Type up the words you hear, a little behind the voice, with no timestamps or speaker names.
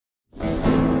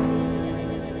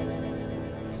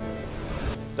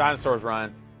Dinosaurs,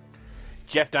 Ryan.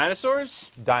 Jeff,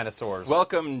 dinosaurs? Dinosaurs.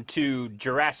 Welcome to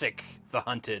Jurassic the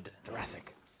Hunted.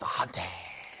 Jurassic the Hunted.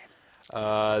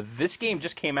 This game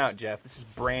just came out, Jeff. This is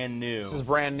brand new. This is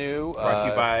brand new. Brought to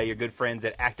you by your good friends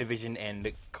at Activision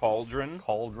and Cauldron.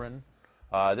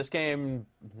 This game,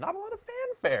 not a lot of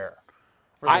fanfare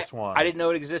for this one. I didn't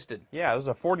know it existed. Yeah, this is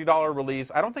a $40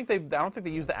 release. I don't think they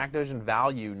use the Activision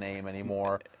Value name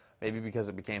anymore. Maybe because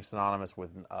it became synonymous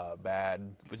with bad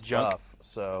stuff. Junk.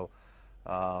 So,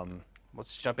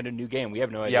 let's jump into a new game. We have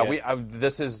no idea. Yeah,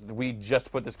 we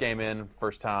just put this game in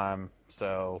first time.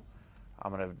 So,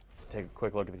 I'm gonna take a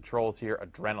quick look at the controls here.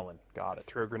 Adrenaline, got it.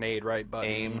 Throw a grenade, right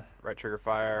button. Aim, right trigger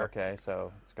fire. Okay,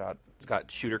 so it's got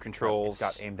shooter controls. It's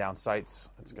got aim down sights.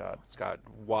 It's got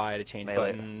Y to change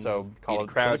melee. button. So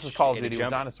crouch, this is Call of Duty jump. with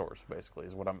dinosaurs, basically.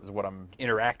 Is what I'm.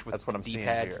 Interact with. That's what I'm seeing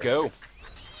D-pad. here. Go.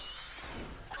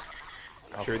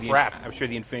 Oh, I'm sure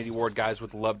the Infinity Ward guys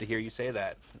would love to hear you say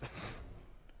that.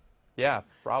 Yeah,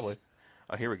 probably.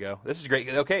 Oh, here we go. This is great.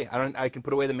 Okay, I can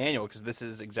put away the manual because this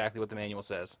is exactly what the manual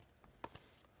says.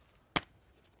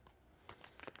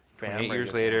 8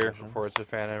 years later, reports of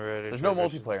fan. There's no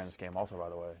multiplayer in this game, also, by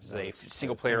the way. This is a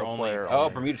single player only. Oh,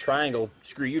 Bermuda Triangle.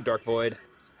 Screw you, Dark Void.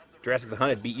 Jurassic the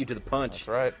Hunted beat you to the punch. That's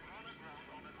right.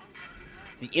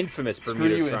 The infamous Screw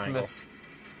Bermuda you, Triangle. infamous.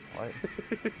 What?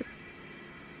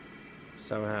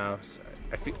 Somehow,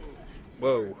 I feel.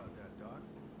 Whoa.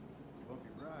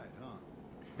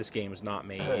 This game is not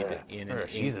made in.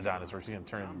 She's a dinosaur. She's gonna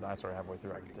turn into a dinosaur halfway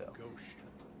through. I can tell.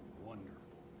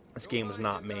 This game was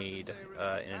not made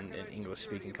in an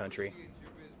English-speaking country.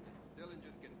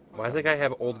 Why does that guy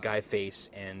have old guy face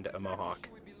and a mohawk?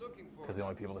 Because the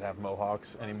only people that have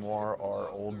mohawks anymore are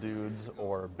old dudes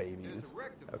or babies.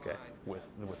 Okay.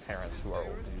 With parents who are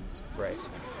old dudes. Right.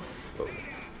 Whoa.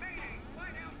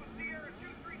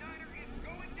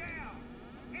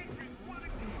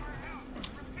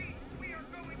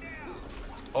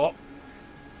 Oh.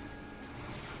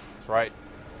 That's right.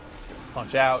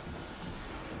 Punch out.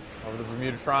 Over the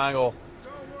Bermuda Triangle.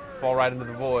 Fall right into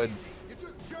the void.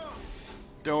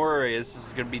 Don't worry, this is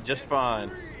going to be just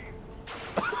fine.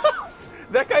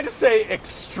 That guy just say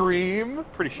extreme?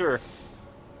 Pretty sure.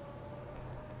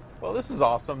 Well, this is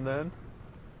awesome then.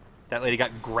 That lady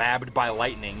got grabbed by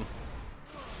lightning.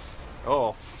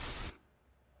 Oh.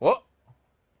 Whoa.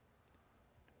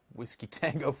 Whiskey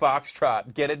Tango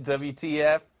Foxtrot. Get it,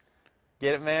 WTF?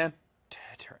 Get it, man?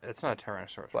 That's not a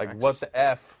Tyrannosaurus Like, Rex. what the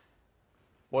F?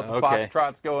 What the Okay.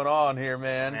 Foxtrot's going on here,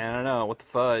 man? I don't know. What the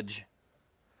fudge?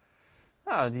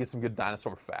 Oh, you get some good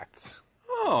dinosaur facts.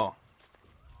 Oh.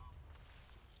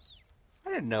 I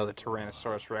didn't know the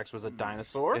Tyrannosaurus Rex was a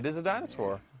dinosaur. It is a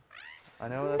dinosaur. I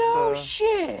know that's... No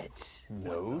shit.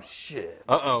 No shit.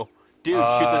 Uh-oh. Dude, shoot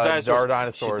the dinosaurs. Dar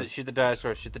dinosaurs. Shoot the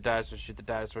dinosaurs. Shoot the dinosaurs. Shoot the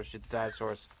dinosaurs. Shoot the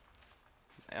dinosaurs.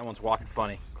 That one's walking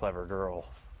funny. Clever girl.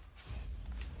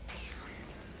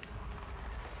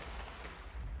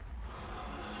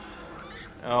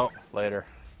 Oh, Later.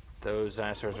 those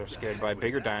dinosaurs are scared by a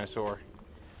bigger dinosaur.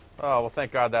 Oh, well,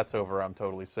 thank God that's over. I'm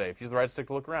totally safe. Use the right stick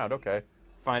to look around. Okay.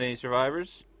 Find any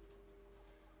survivors?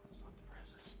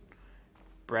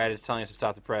 Brad is telling us to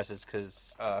stop the presses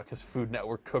because... Because Food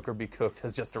Network Cook or Be Cooked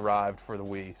has just arrived for the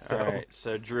Wii. So. All right,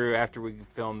 so Drew, after we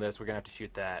film this, we're going to have to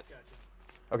shoot that.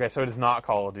 Okay, so it is not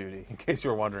Call of Duty, in case you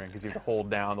were wondering, because you have to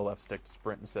hold down the left stick to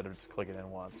sprint instead of just clicking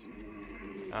in once.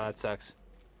 That sucks.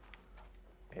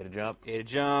 A to jump. A to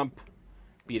jump.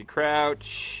 B to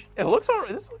crouch. It looks all right.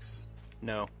 This looks...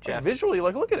 No, Like, Jeff. visually,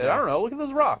 like, look at it. I don't know. Look at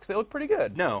those rocks. They look pretty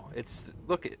good. No, it's...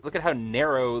 Look at how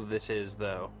narrow this is,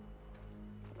 though.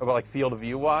 About, like, field of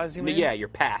view-wise, you mean? Yeah, your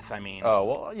path, I mean. Oh,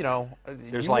 well, you know,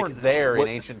 There's you like- weren't there what-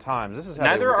 in ancient times. This is how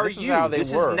Neither they were. are This you. is how they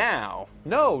this were. is now.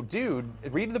 No, dude.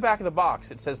 Read the back of the box.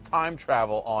 It says time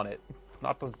travel on it.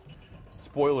 Not the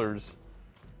spoilers.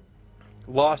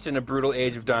 Lost in a brutal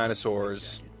age of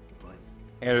dinosaurs.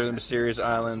 Enter the mysterious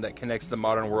island that connects the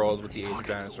modern world with the age of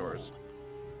dinosaurs.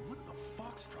 What the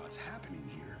foxtrot's happening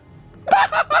here?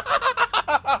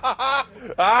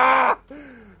 Ah!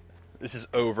 This is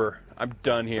over. I'm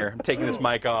done here. I'm taking this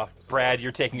mic off. Brad,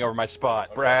 you're taking over my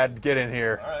spot. Brad, get in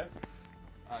here. All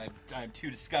right. I'm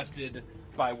too disgusted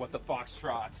by what the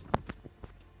foxtrot.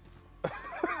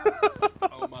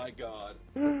 Oh my god.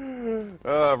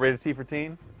 Rated T for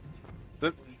teen?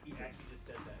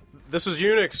 This is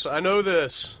Unix. I know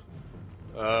this.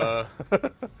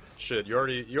 Shit, you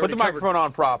already Put the microphone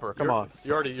on proper. Come on.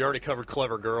 You already covered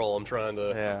Clever Girl. I'm trying to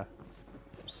Yeah.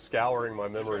 scouring my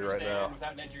memory right now.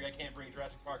 Without an injury, I can't bring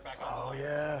Jurassic Park back on. Oh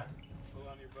yeah.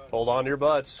 Hold on to your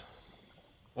butts.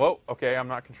 Whoa, okay, I'm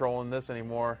not controlling this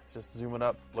anymore. It's just zooming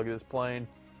up. Look at this plane.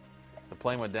 The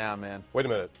plane went down, man. Wait a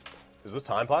minute. Is this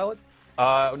Time Pilot?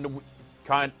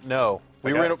 No.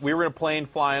 We were in a plane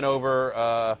flying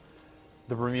over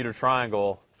the Bermuda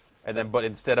Triangle, and then but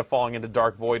instead of falling into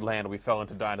Dark Void Land, we fell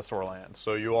into Dinosaur Land.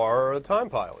 So you are a Time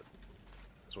Pilot.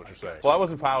 That's what you're saying. Well, I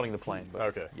wasn't piloting the plane, but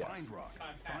Okay. yes. Find Rock,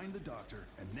 find the doctor,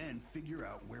 and then figure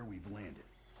out where we've landed.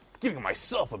 Giving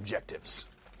myself objectives.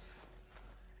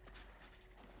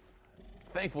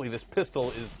 Thankfully, this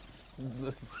pistol is,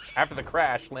 after the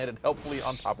crash, landed helpfully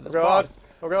on top of this God. box.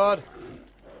 Oh, God.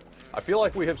 I feel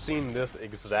like we have seen this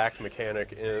exact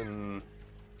mechanic in...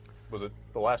 Was it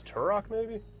the last Turok,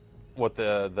 maybe? What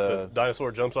The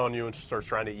dinosaur jumps on you and starts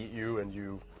trying to eat you, and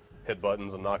you hit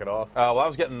buttons and knock it off. well, I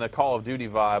was getting the Call of Duty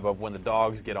vibe of when the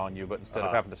dogs get on you, but instead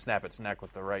of having to snap its neck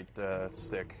with the right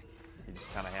stick, you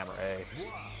just kind of hammer A.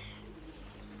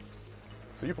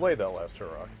 So you played that last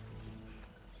Turok,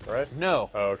 right? No.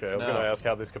 Oh, okay. I was No. going to ask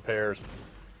how this compares.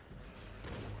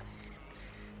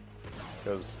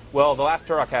 Because, Well, the last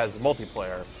Turok has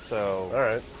multiplayer, so all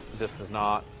right, this does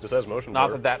not. this has motion Not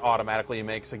blur. that automatically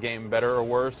makes a game better or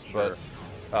worse, Sure.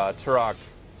 but Turok.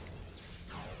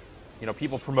 You know,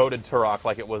 people promoted Turok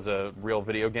like it was a real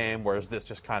video game, whereas this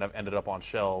just kind of ended up on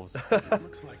shelves. It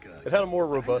looks like a It had a more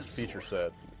robust feature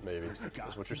set, maybe. There's got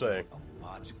That's what to you're saying. be a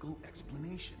logical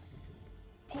explanation.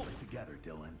 Pull it together,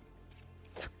 Dylan.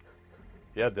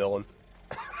 Yeah, Dylan.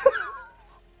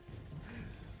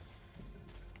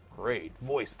 Great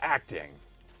voice acting.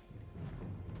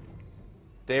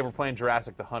 Dave, we're playing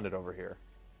Jurassic the Hunted over here.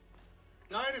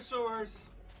 Dinosaurs!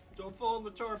 Don't fall in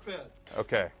the tar pit.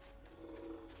 Okay.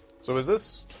 So is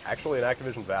this actually an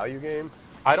Activision value game?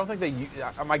 I don't think they.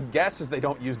 My guess is they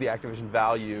don't use the Activision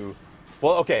value.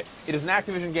 Well, okay, it is an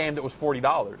Activision game that was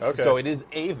 $40, Okay. so it is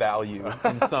a value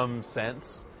in some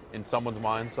sense, in someone's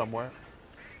mind somewhere.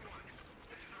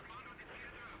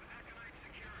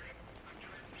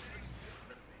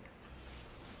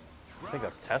 I think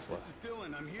that's Tesla. This is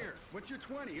Dylan. I'm here. What's your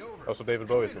 20? Over. Oh, so David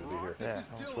Bowie's going to be here. This Yeah. is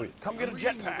Oh, Dylan. sweet. Come get a I'm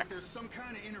reading jetpack. that There's some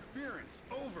kind of interference.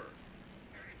 Over.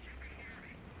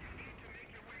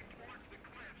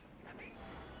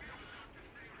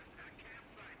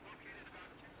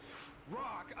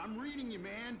 Rock, I'm reading you,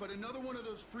 man, but another one of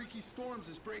those freaky storms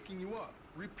is breaking you up.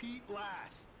 Repeat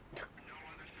last.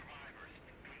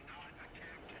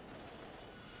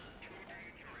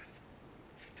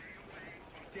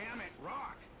 Damn it,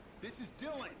 Rock. This is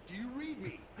Dylan. Do you read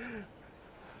me?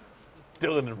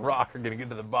 Dylan and Rock are going to get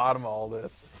to the bottom of all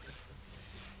this.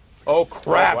 Oh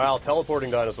crap! Oh, wow,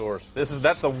 teleporting dinosaurs.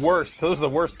 That's the worst. Those are the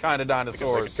worst kind of They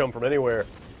dinosaurs. could come from anywhere.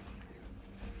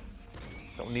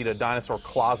 Don't need a dinosaur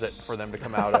closet for them to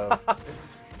come out of.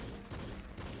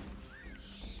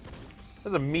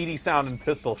 That's a meaty sounding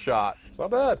pistol shot. It's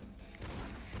not bad.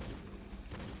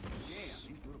 Damn,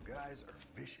 these little guys are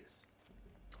vicious.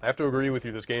 I have to agree with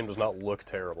you, this game does not look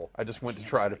terrible. I just went to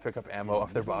try to pick up ammo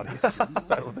off their bodies. I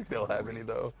don't think they'll have any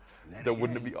though. That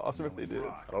wouldn't it be awesome if they did?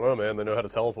 I don't know, man. They know how to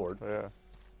teleport. Yeah.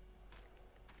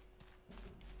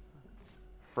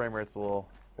 Frame rate's a little.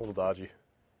 A little dodgy.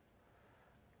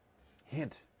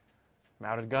 Hint.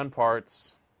 Mounted gun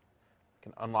parts.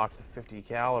 Can unlock the 50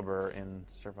 caliber in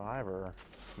survivor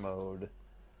mode.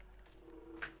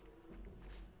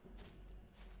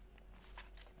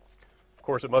 Of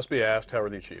course, it must be asked, how are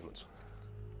the achievements?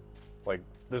 Like,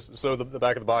 this. So the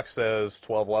back of the box says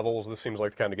 12 levels. This seems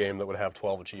like the kind of game that would have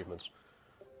 12 achievements.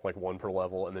 Like one per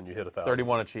level, and then you hit 1,000.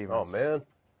 31 Oh, achievements. man.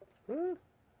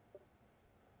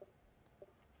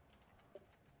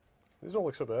 These don't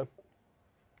look so bad.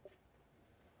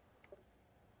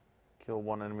 Kill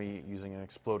one enemy using an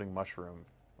exploding mushroom.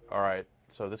 Alright,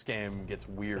 so this game gets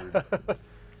weird.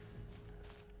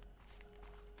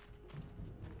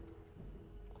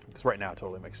 Because right now it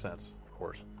totally makes sense. Of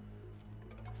course.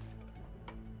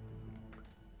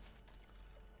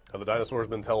 Have the dinosaurs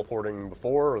been teleporting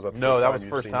before, or was that the No, first that time was the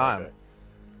you've first seen time. Okay.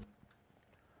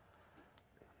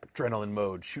 Adrenaline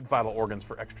mode. Shoot vital organs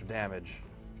for extra damage.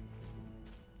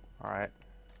 Alright.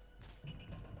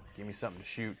 Give me something to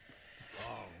shoot.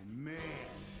 Oh, man.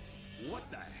 What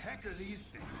the heck are these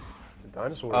things? The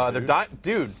dinosaurs, They're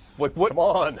dude, what Come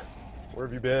on! Where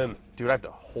have you been? Dude, I have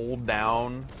to hold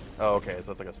down. Oh, okay,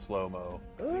 so it's like a slow-mo.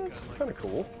 That's kind of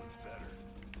cool. One's better.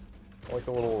 I like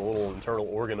the little internal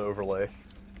organ overlay.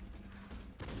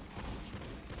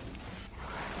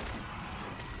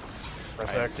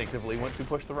 Press I X. instinctively went to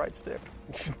push the right stick.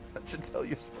 That should tell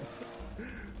you something.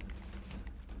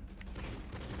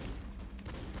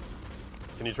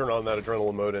 Can you turn on that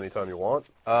adrenaline mode anytime you want?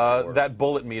 That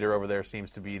bullet meter over there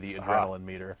seems to be the adrenaline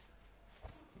meter.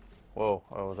 Whoa,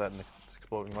 oh, was that an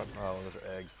exploding weapon? Oh, those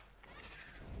are eggs.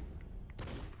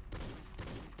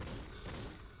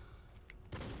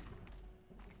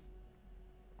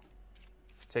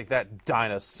 Take that,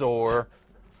 dinosaur.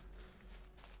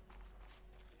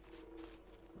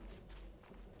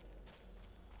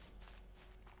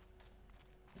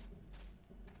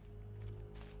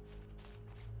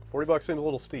 $40 seems a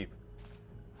little steep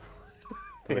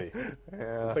to me.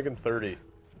 Yeah. I'm thinking 30.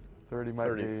 30 might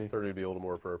 30, be. 30 would be a little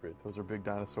more appropriate. Those are big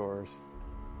dinosaurs.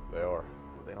 They are.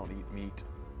 They don't eat meat.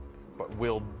 But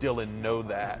will Dylan know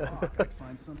that? Rock, I'd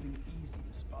find something easy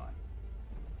to spot.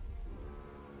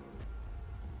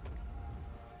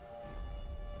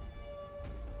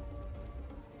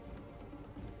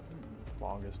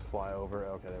 Longest flyover.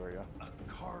 Okay, there we go. A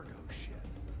cargo ship.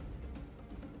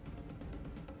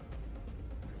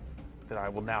 That I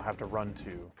will now have to run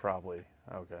to, probably.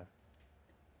 Okay.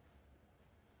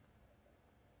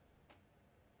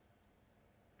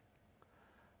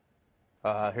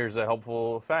 Here's a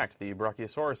helpful fact. The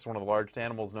Brachiosaurus is one of the largest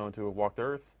animals known to have walked the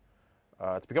Earth.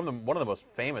 It's become one of the most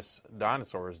famous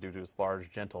dinosaurs due to its large,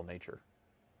 gentle nature.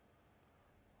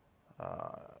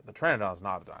 The Pteranodon is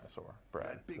not a dinosaur, Brad.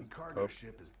 That big cargo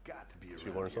ship has got to be around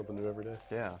You learn here. something new every day.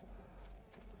 Yeah.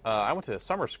 I went to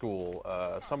summer school,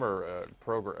 summer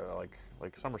program,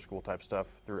 like summer school type stuff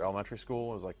through elementary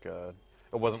school. It was like,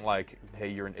 it wasn't like, hey,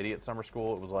 you're an idiot summer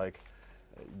school. It was like,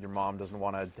 your mom doesn't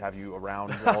want to have you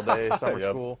around all day summer Yep.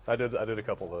 school. I did a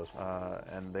couple of those.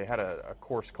 And they had a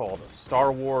course called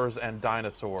Star Wars and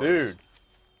Dinosaurs. Dude,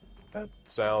 that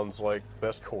sounds like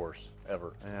best course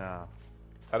ever. Yeah.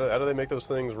 How do they make those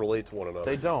things relate to one another?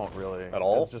 They don't really. At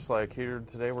all? It's just like, here,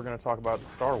 today we're going to talk about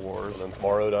Star Wars. And then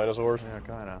tomorrow dinosaurs? Yeah,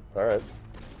 kind of. All right.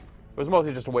 It was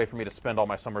mostly just a way for me to spend all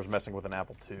my summers messing with an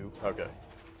Apple II Okay.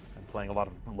 and playing a lot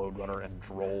of Lode Runner and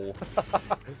Droll.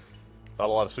 Not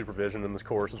a lot of supervision in this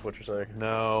course is what you're saying.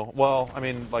 No. Well, I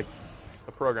mean, like,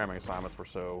 the programming assignments were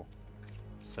so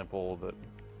simple that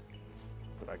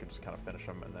I could just kind of finish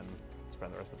them and then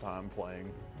spend the rest of the time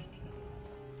playing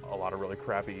a lot of really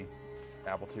crappy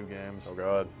Apple II games. Oh,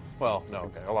 God. Well, no,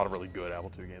 okay, a lot of really good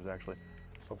Apple II games, actually.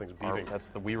 Something's Our- beeping.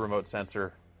 that's the Wii remote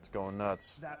sensor. It's going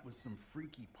nuts. That was some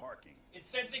freaky parking. It's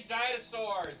sensing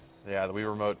dinosaurs. Yeah, the Wii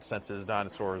remote senses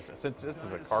dinosaurs. Since this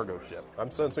is a cargo ship. I'm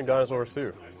sensing dinosaurs,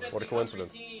 too. What a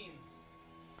coincidence.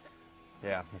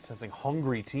 Yeah, it's sensing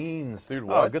hungry teens. Dude, Oh,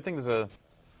 what? good thing there's a...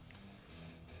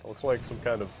 It looks like some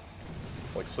kind of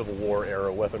like Civil War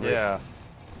era weaponry. Yeah.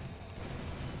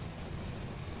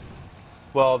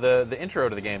 Well, the intro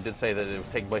to the game did say that it was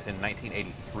taking place in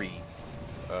 1983.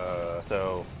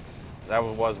 So that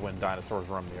was when dinosaurs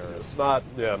roamed the earth. It's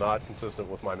not consistent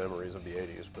with my memories of the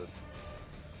 80s, but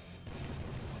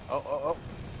Oh.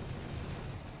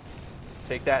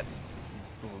 Take that,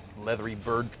 leathery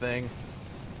bird thing.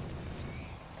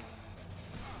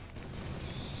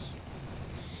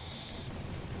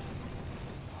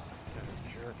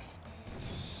 Jerks.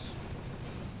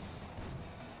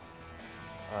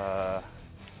 are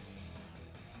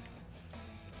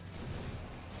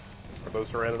those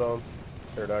pteranodons?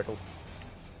 Pterodactyls?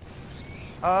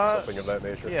 Something of that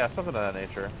nature? Yeah, something of that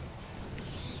nature.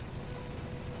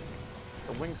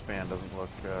 The wingspan doesn't look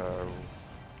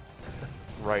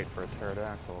right for a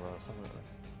pterodactyl,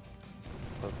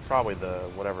 though. It's probably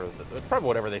it's probably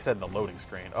whatever they said in the loading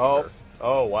screen. Oh, Sure.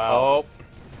 Oh, wow. oh,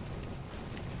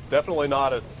 Definitely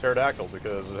not a pterodactyl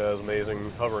because it has amazing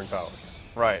hovering power.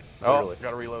 right. Oh, Really?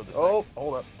 gotta reload this Oh, thing.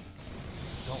 hold up.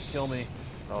 Don't kill me.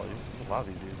 Oh, there's a lot of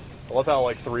these dudes. I love how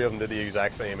like 3 of them did the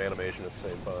exact same animation at the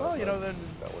same time. Well, you know, they're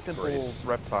that was simple great.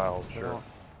 reptiles. They Sure. don't-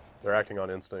 They're acting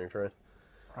on instinct, right?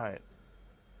 Right.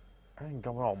 Everything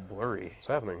going all blurry. What's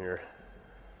happening here?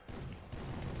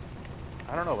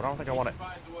 I don't know, but I don't think I want to.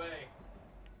 Finds a way.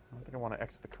 I don't think I want to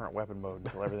exit the current weapon mode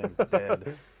until everything's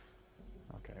dead.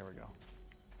 Okay, here we go.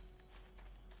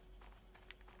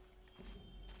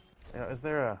 Yeah, is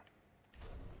there a...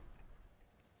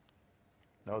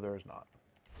 No, there is not.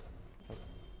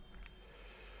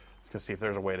 Let's go see if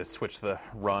there's a way to switch the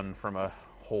run from a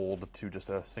hold to just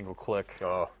a single click.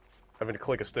 Oh, having to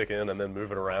click a stick in and then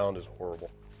move it around is horrible.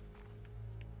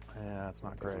 Yeah, it's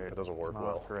not doesn't- great. it doesn't work it's not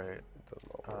well. great. It does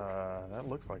not work. That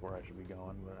looks like where I should be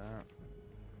going, but I don't...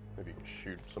 Maybe you can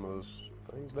shoot some of those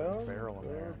things There's down. a barrel in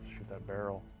there. Shoot that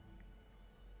barrel.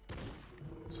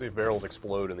 Let's see if barrels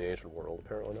explode in the ancient world.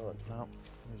 Apparently not. No,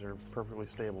 these are perfectly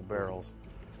stable barrels.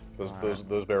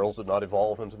 Those barrels did not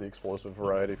evolve into the explosive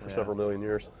variety for Yeah. several million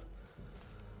years.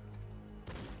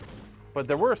 But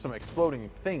there were some exploding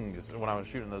things when I was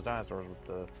shooting those dinosaurs with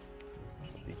the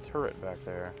turret back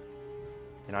there.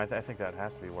 You know, I think that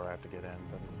has to be where I have to get in,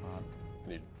 but it's not.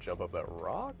 Can you jump up that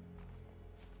rock?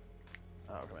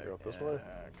 Oh, okay, maybe Go up this way?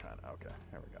 Kind of. Okay,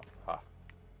 there we go. Ha.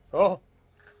 Oh!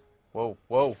 Whoa,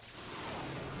 whoa!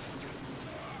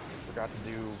 Forgot to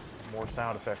do more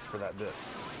sound effects for that bit.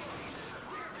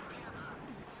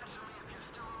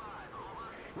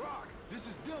 Rock, this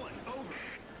is Dylan. Over.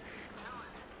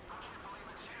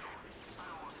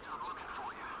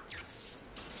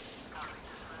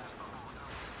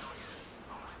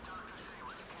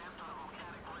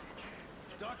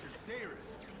 Dr.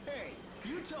 Sayers. Hey,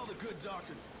 you tell the good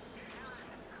doctor.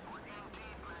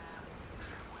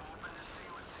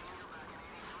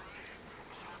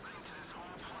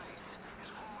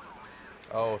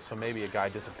 Oh, so maybe a guy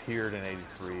disappeared in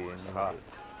 '83, and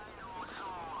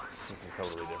this is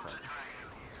totally different.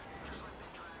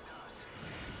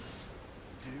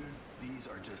 Dude, these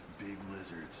are just big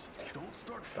lizards. Don't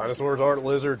start. Dinosaurs aren't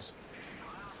lizards.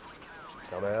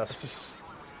 Dumbass.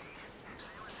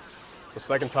 The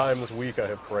second time this week I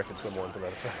have corrected someone to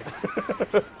that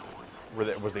effect.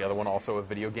 Was the other one also a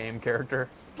video game character?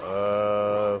 Might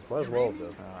as well have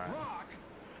been. Rock.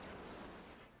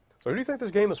 So who do you think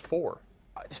this game is for?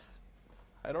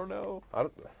 I don't know.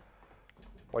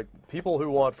 Like, people who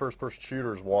want first-person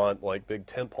shooters want, like, big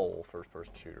tentpole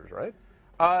first-person shooters, right?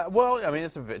 Well, I mean,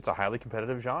 it's a highly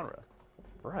competitive genre.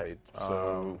 Right.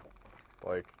 So,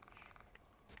 like,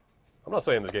 I'm not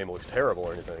saying this game looks terrible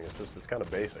or anything. It's just, it's kind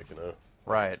of basic, you know?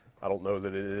 Right. I don't know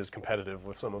that it is competitive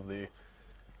with some of the,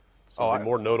 Oh,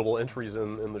 more notable entries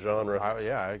in the genre.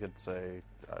 Yeah, I could say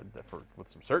with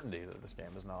some certainty that this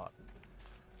game is not.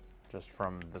 Just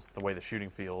from the way the shooting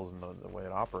feels and the way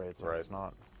it operates, Right. it's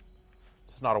not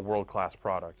a world-class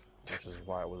product, which is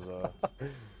why it was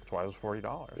that's why it was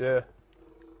 $40. Yeah.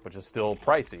 Which is still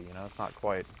pricey, you know. It's not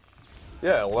quite.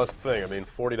 Yeah, well, that's the thing. I mean,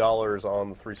 $40 on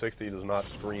the 360 does not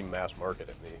scream mass market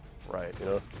at me. Right. You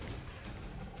know?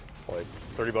 Like,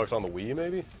 $30 on the Wii,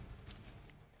 maybe?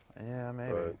 Yeah,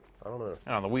 maybe. But, I don't know.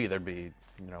 And on the Wii, there'd be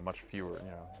much fewer,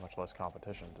 much less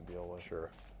competition to deal with. Sure.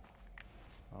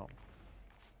 Oh.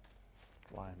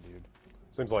 Flying dude.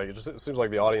 It seems like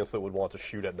the audience that would want to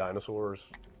shoot at dinosaurs.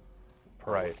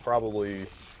 Right. Probably.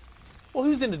 Well,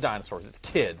 who's into dinosaurs? It's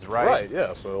kids, right? Right.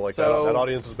 Yeah. So like that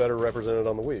audience is better represented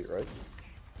on the Wii, right?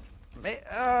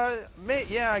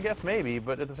 Yeah, I guess maybe,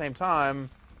 but at the same time,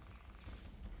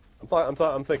 I'm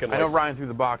thinking. I know Like, Ryan threw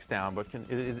the box down, but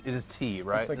it is T,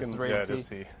 right? I'm thinking, This is rated yeah, it T? is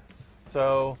T.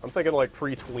 So I'm thinking like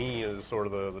pre-tween is sort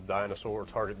of the dinosaur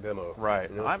target demo. right,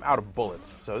 You know? I'm out of bullets,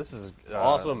 so this is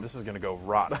Awesome. This is gonna go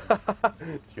rotten.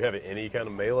 Do you have any kind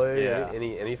of melee? Yeah.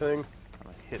 Anything? I'm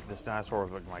gonna hit this dinosaur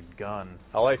with my gun.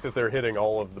 I like that they're hitting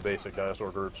all of the basic dinosaur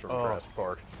groups from Oh. Jurassic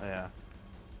Park. Yeah.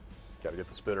 Got to get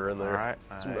the spitter in there. All right.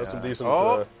 Some decent,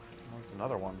 Oh, that's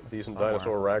another one. decent somewhere.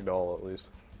 dinosaur ragdoll at least.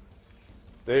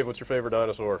 Dave, what's your favorite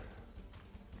dinosaur?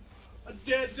 A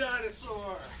dead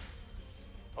dinosaur.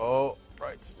 Oh,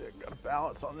 right stick. Got to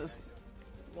balance on this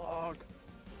log.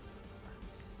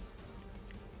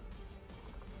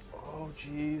 Oh,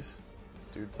 jeez.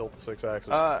 Dude, tilt the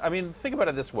 6-axis. I mean, think about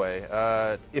it this way: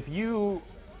 if you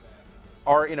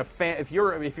are in if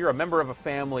you're a member of a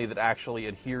family that actually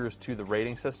adheres to the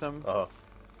rating system,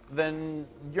 then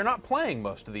you're not playing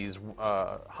most of these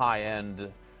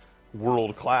high-end,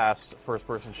 world-class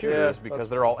first-person shooters because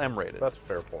they're all M-rated. That's a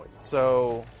fair point.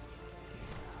 So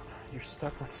you're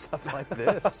stuck with stuff like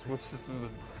this, which is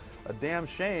a damn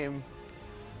shame.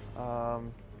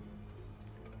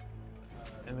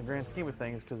 In the grand scheme of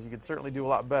things, because you could certainly do a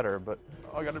lot better, but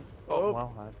I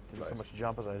well, I didn't so much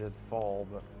jump as I did fall,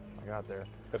 but I got there.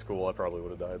 That's cool. I probably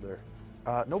would have died there.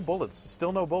 No bullets.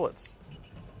 Still no bullets.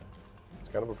 It's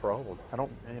kind of a problem. I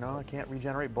don't, I can't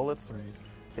regenerate bullets and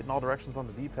hit in all directions on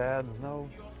the D-pad. There's no.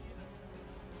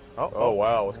 Oh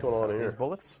wow, what's going on These here?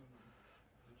 bullets.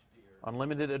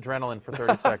 Unlimited adrenaline for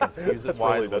 30 seconds. Use it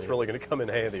wisely. That's really going to come in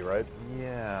handy, right?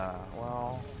 Yeah.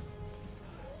 Well.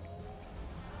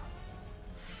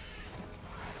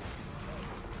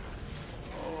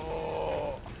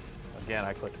 Again,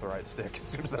 I clicked the right stick as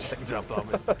soon as that thing jumped on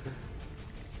me.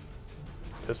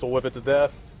 Pistol whip it to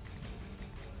death.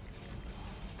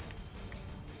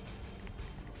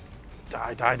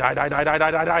 Die, die, die, die, die, die,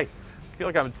 die, die, die. I feel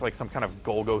like I'm just like some kind of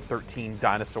Golgo 13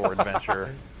 dinosaur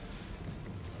adventure.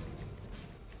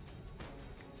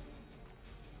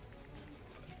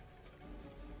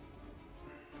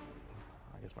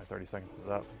 I guess my 30 seconds is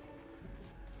up.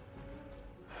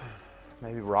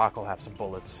 Maybe Rock will have some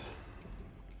bullets.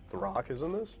 The Rock is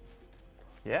in this?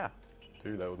 Yeah.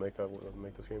 Dude, that would make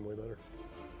this game way better.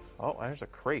 Oh, there's a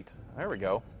crate. There we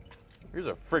go. Here's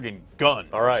a friggin' gun.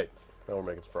 All right. Now we're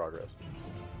making some progress.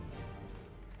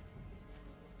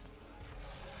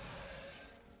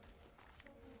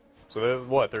 So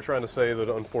they're trying to say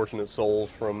that unfortunate souls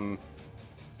from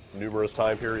numerous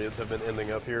time periods have been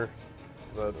ending up here?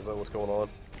 Is that what's going on?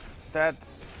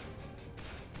 That's...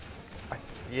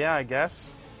 Yeah, I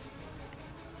guess.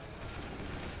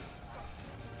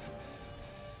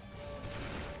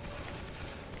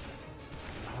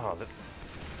 Oh,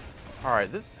 all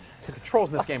right. The controls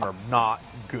in this game are not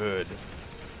good.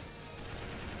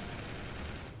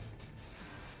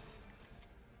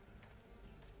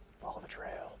 Follow the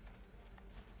trail.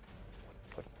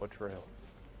 What trail?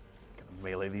 Gonna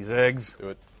melee these eggs. Do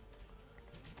it.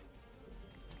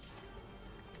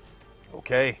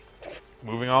 Okay,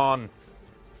 moving on.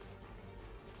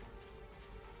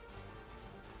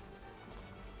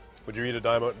 Would you eat a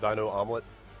dino omelet?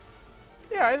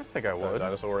 Yeah, I think I would.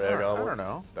 Dinosaur egg omelet? I don't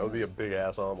know. That would be a big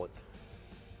ass omelet.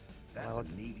 That's a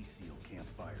Navy SEAL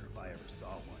campfire if I ever saw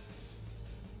one.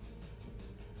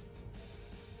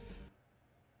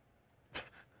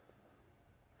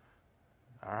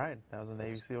 All right, that was a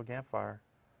Navy SEAL campfire.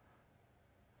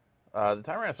 The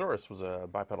Tyrannosaurus was a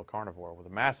bipedal carnivore with a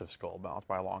massive skull balanced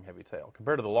by a long, heavy tail.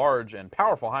 Compared to the large and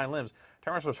powerful hind limbs,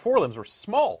 Tyrannosaurus' forelimbs were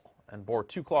small and bore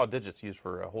 2 clawed digits used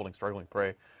for holding struggling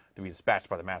prey to be dispatched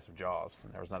by the massive jaws.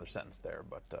 And there was another sentence there,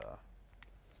 but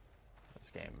this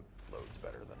game loads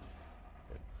better than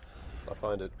it. I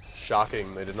find it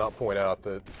shocking they did not point out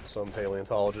that some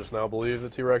paleontologists now believe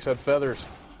that T-Rex had feathers.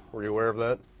 Were you aware of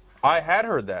that? I had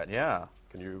heard that, yeah.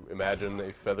 Can you imagine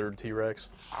a feathered T-Rex?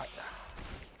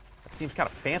 It seems kind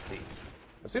of fancy.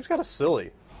 It seems kind of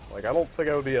silly. Like, I don't think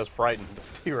I would be as frightened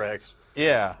of T-Rex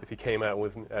Yeah. if he came at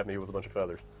me with a bunch of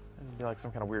feathers. It'd be like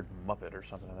some kind of weird Muppet or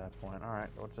something at that point. All right,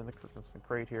 what's in the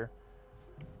crate here?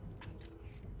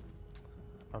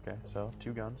 Okay, so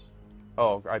 2 guns.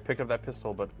 Oh, I picked up that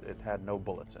pistol, but it had no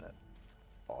bullets in it.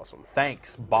 Awesome.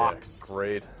 Thanks, box. Yeah,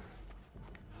 great.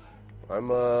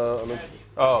 I'm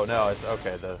Oh no, it's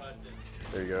okay. there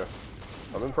you go.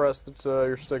 I'm impressed that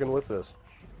you're sticking with this.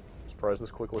 I'm surprised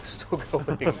this quick look's still going.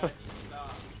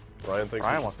 Ryan thinks we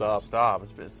Ryan should wants stop. to stop.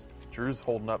 Drew's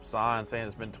holding up signs saying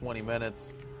it's been 20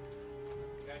 minutes.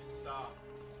 You guys should stop.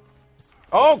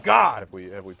 Oh God!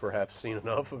 Have we perhaps seen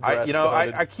enough of I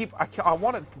Jurassic Planet? I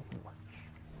want to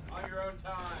On your own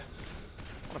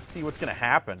time. see what's gonna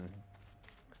happen.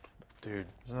 Dude,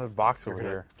 There's another box over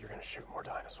here. You're gonna shoot more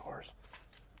dinosaurs.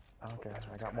 Okay,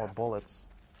 I got more bullets.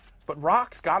 But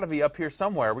Rock's got to be up here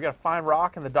somewhere. We got to find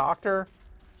Rock and the doctor.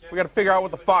 We got to figure out what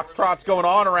the foxtrot's going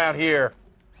on around here.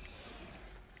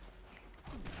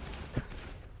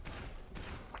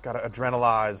 Got to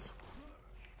adrenalize.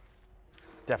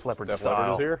 Def Leppard Def style.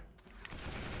 Leppard is here.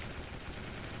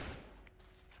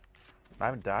 I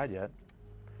haven't died yet.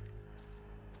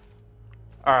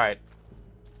 All right.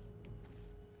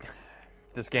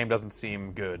 This game doesn't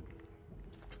seem good.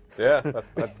 Yeah,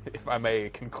 If I may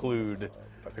conclude,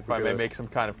 I think if we I may could make some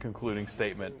kind of concluding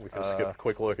statement. we could have skipped a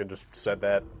quick look and just said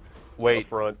that Wait, up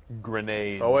front.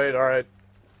 grenades. Oh wait, all right.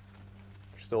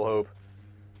 There's still hope.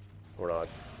 Or not.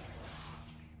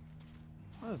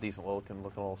 That's a decent looking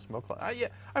little smoke light. Yeah,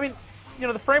 I mean, you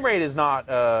know, the frame rate is not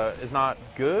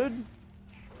good,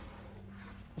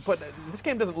 but this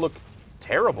game doesn't look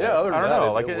terrible. Yeah, other than I don't that,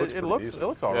 know. Like looks pretty looks decent. it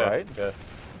looks all Yeah, right. Yeah.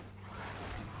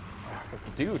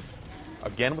 Dude,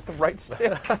 again with the right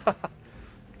stick.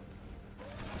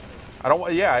 I don't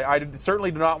want. Yeah, I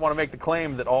certainly do not want to make the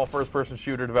claim that all first-person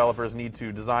shooter developers need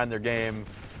to design their game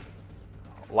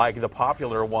like the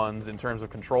popular ones in terms of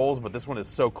controls, but this one is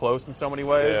so close in so many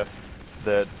ways Yeah.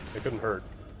 that It couldn't hurt.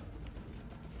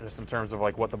 just in terms of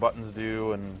like what the buttons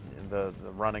do and the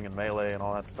running and melee and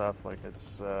all that stuff, like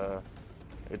it's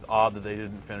odd that they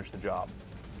didn't finish the job.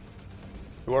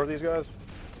 Who are these guys?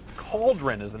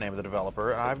 Cauldron is the name of the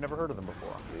developer, and I've never heard of them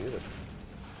before. Me either.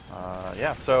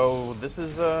 Yeah, so this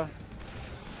is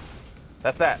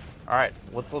that's that. All right,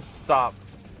 let's stop.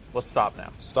 Let's stop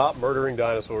now. Stop murdering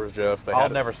dinosaurs, Jeff. I'll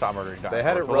never stop murdering dinosaurs.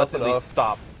 had it but let's rough at least enough.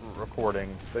 stop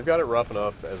recording. They've got it rough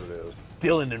enough as it is.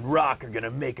 Dylan and Rock are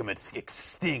gonna make them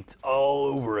extinct all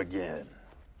over again.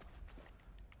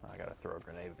 I gotta throw a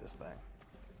grenade at this thing.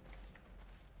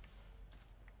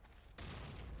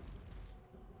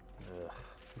 Ugh.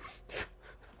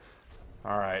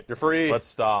 All right, You're free. let's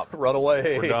stop. Run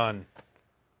away. We're done.